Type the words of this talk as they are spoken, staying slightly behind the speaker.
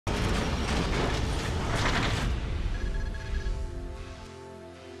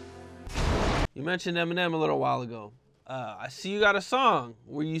You mentioned Eminem a little while ago. I see you got a song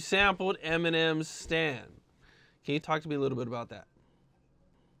where you sampled Eminem's Stan. Can you talk to me a little bit about that?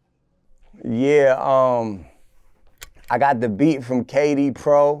 Yeah, I got the beat from KD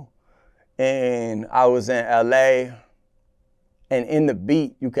Pro, and I was in LA. And in the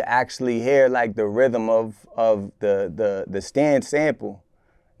beat, you could actually hear like the rhythm of the Stan sample.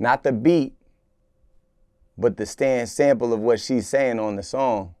 Not the beat, but the Stan sample of what she's saying on the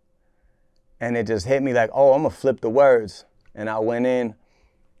song. And it just hit me like, oh, I'm gonna flip the words. And I went in,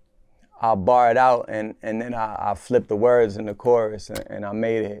 I barred out, and then I flipped the words in the chorus, and I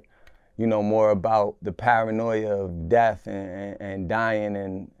made it, you know, more about the paranoia of death and dying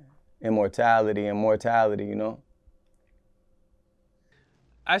and immortality and mortality, you know?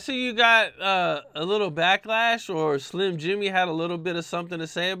 I see you got a little backlash, or Slim Jimmy had a little bit of something to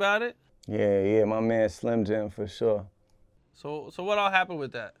say about it. Yeah, my man Slim Jim for sure. So what all happened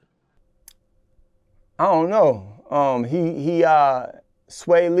with that? I don't know.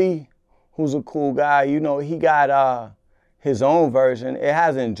 Sway Lee, who's a cool guy, you know, he got his own version. It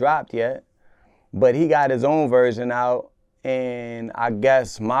hasn't dropped yet, but he got his own version out. And I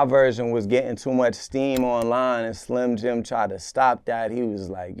guess my version was getting too much steam online, and Slim Jim tried to stop that. He was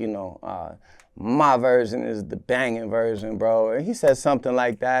like, you know, my version is the banging version, bro. And he said something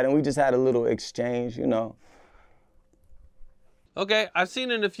like that, and we just had a little exchange, you know. Okay, I've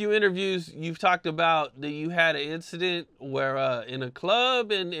seen in a few interviews you've talked about that you had an incident where in a club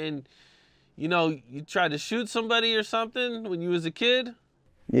and you know, you tried to shoot somebody or something when you was a kid.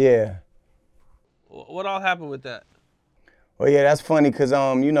 Yeah. What all happened with that? Well, yeah, that's funny because,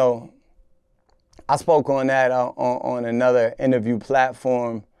 you know, I spoke on that on another interview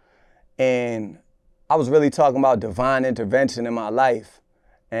platform, and I was really talking about divine intervention in my life.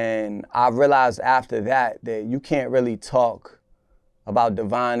 And I realized after that you can't really talk about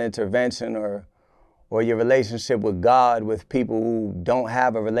divine intervention or your relationship with God with people who don't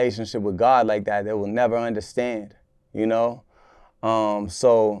have a relationship with God like that. They will never understand, you know?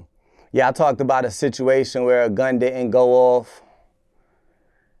 So, yeah, I talked about a situation where a gun didn't go off.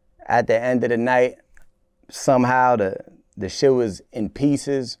 At the end of the night, somehow the shit was in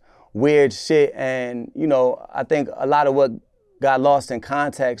pieces, weird shit. And, you know, I think a lot of what got lost in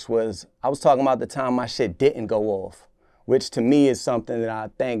context was I was talking about the time my shit didn't go off, which to me is something that I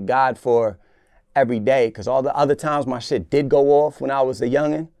thank God for every day, because all the other times my shit did go off when I was a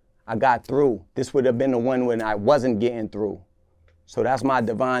youngin', I got through. This would have been the one when I wasn't getting through. So that's my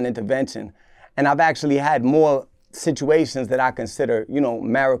divine intervention. And I've actually had more situations that I consider, you know,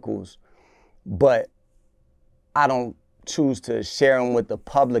 miracles, but I don't choose to share them with the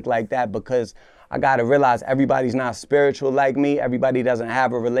public like that, because I gotta realize everybody's not spiritual like me. Everybody doesn't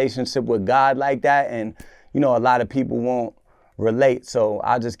have a relationship with God like that. And, you know, a lot of people won't relate. So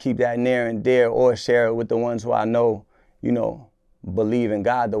I'll just keep that near and dear, or share it with the ones who I know, you know, believe in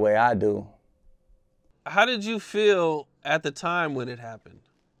God the way I do. How did you feel at the time when it happened?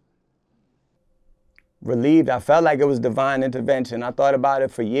 Relieved. I felt like it was divine intervention. I thought about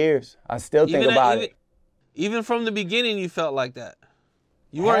it for years. I still think about it. Even from the beginning, you felt like that.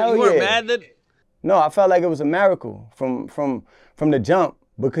 You weren't mad that. No, I felt like it was a miracle from the jump,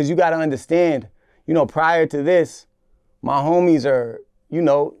 because you got to understand, you know, prior to this, my homies are, you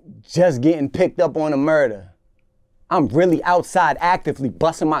know, just getting picked up on a murder. I'm really outside actively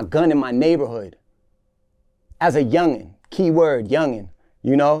busting my gun in my neighborhood as a youngin', keyword youngin',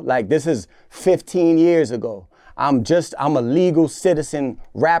 you know, like this is 15 years ago. I'm a legal citizen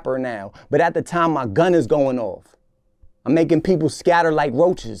rapper now, but at the time my gun is going off. I'm making people scatter like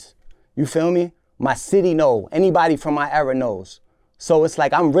roaches. You feel me? My city know, anybody from my era knows. So it's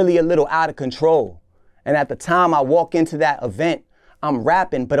like I'm really a little out of control. And at the time I walk into that event, I'm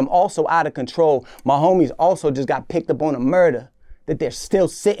rapping, but I'm also out of control. My homies also just got picked up on a murder that they're still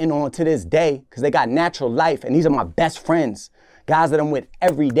sitting on to this day, because they got natural life, and these are my best friends, guys that I'm with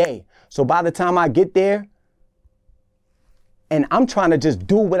every day. So by the time I get there, and I'm trying to just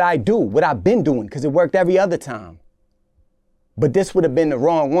do what I do, what I've been doing, because it worked every other time. But this would have been the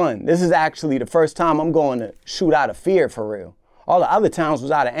wrong one. This is actually the first time I'm going to shoot out of fear for real. All the other times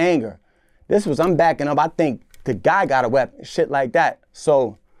was out of anger. This was, I'm backing up, I think the guy got a weapon, shit like that.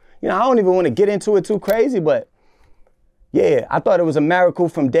 So, you know, I don't even want to get into it too crazy, but yeah, I thought it was a miracle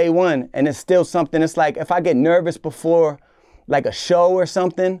from day one. And it's still something, it's like if I get nervous before like a show or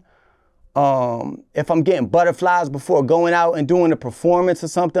something, if I'm getting butterflies before going out and doing a performance or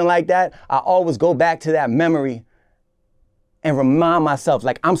something like that, I always go back to that memory and remind myself,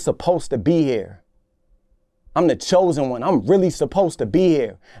 like, I'm supposed to be here. I'm the chosen one. I'm really supposed to be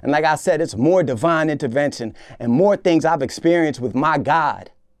here. And like I said, it's more divine intervention and more things I've experienced with my God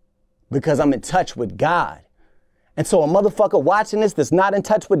because I'm in touch with God. And so a motherfucker watching this that's not in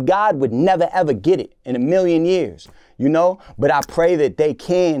touch with God would never ever get it in a million years, you know? But I pray that they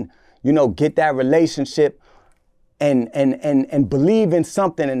can, you know, get that relationship and believe in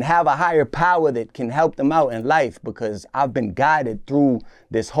something and have a higher power that can help them out in life, because I've been guided through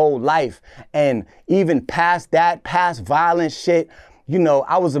this whole life. And even past that, past violent shit, you know,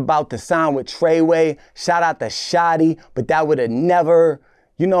 I was about to sign with Treyway, shout out to Shotty, but that would have never,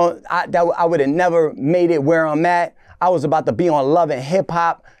 you know, I would have never made it where I'm at. I was about to be on Love and Hip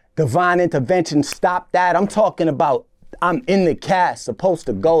Hop. Divine Intervention stopped that. I'm talking about I'm in the cast, supposed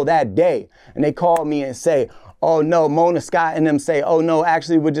to go that day. And they called me and say, oh no, Mona Scott and them say, oh no,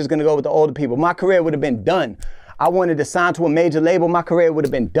 actually we're just gonna go with the older people. My career would have been done. I wanted to sign to a major label, my career would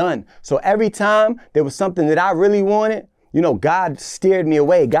have been done. So every time there was something that I really wanted, you know, God steered me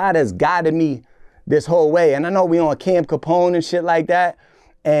away. God has guided me this whole way. And I know we on Camp Capone and shit like that.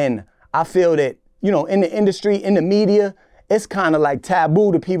 And I feel that, you know, in the industry, in the media, it's kind of like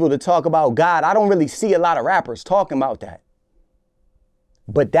taboo to people to talk about God. I don't really see a lot of rappers talking about that.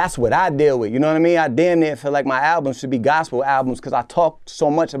 But that's what I deal with, you know what I mean? I damn near feel like my albums should be gospel albums because I talk so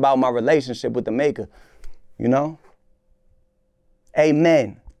much about my relationship with the Maker, you know?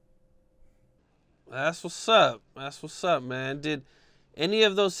 Amen. That's what's up. That's what's up, man. Did any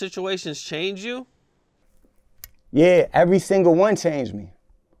of those situations change you? Yeah, every single one changed me.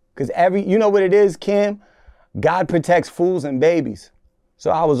 Because you know what it is, Kim? God protects fools and babies. So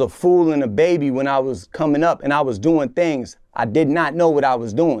I was a fool and a baby when I was coming up and I was doing things. I did not know what I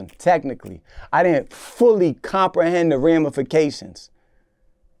was doing, technically. I didn't fully comprehend the ramifications.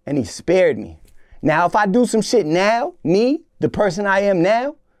 And he spared me. Now, if I do some shit now, me, the person I am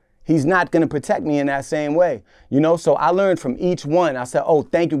now, he's not gonna protect me in that same way. You know, so I learned from each one. I said, oh,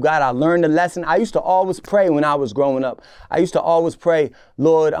 thank you, God, I learned the lesson. I used to always pray when I was growing up. I used to always pray,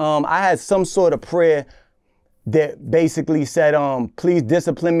 Lord, I had some sort of prayer that basically said, please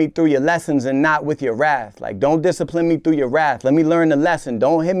discipline me through your lessons and not with your wrath. Like, don't discipline me through your wrath. Let me learn the lesson.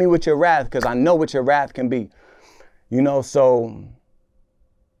 Don't hit me with your wrath, because I know what your wrath can be. You know, so,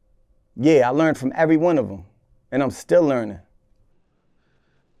 yeah, I learned from every one of them, and I'm still learning.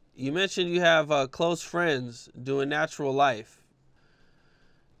 You mentioned you have close friends doing natural life.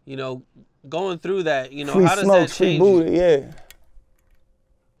 You know, going through that, you know, Free how does smoke, that free change Buddha, you? yeah.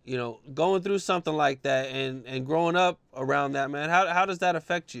 You know, going through something like that and growing up around that, man, how does that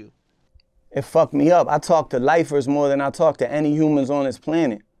affect you? It fucked me up. I talk to lifers more than I talk to any humans on this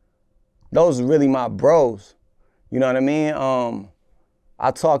planet. Those are really my bros. You know what I mean?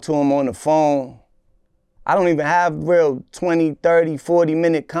 I talk to them on the phone. I don't even have real 20, 30,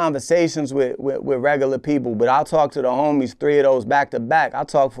 40-minute conversations with regular people, but I'll talk to the homies, 3 of those back to back. I'll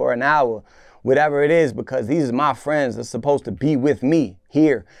talk for an hour, whatever it is, because these are my friends that's supposed to be with me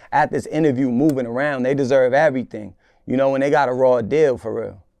here at this interview, moving around. They deserve everything, you know, and they got a raw deal for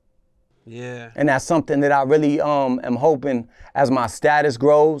real. Yeah. And that's something that I really am hoping as my status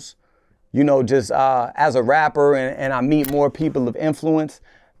grows, you know, just as a rapper and I meet more people of influence,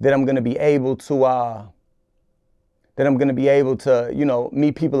 that I'm gonna be able to, you know,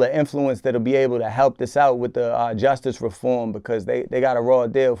 meet people of influence that'll be able to help this out with the justice reform, because they got a raw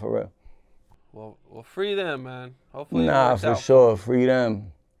deal for real. Well, free them, man. Hopefully it Nah, works for out. sure, free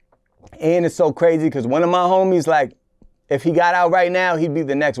them. And it's so crazy because one of my homies, like, if he got out right now, he'd be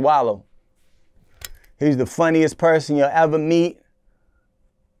the next Wallow. He's the funniest person you'll ever meet.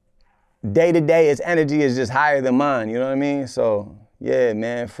 Day to day, his energy is just higher than mine, you know what I mean? So, yeah,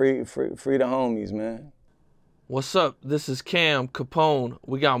 man, free the homies, man. What's up? This is Cam Capone.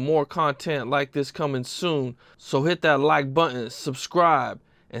 We got more content like this coming soon. So hit that like button, subscribe,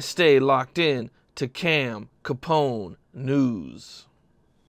 and stay locked in to Cam Capone News.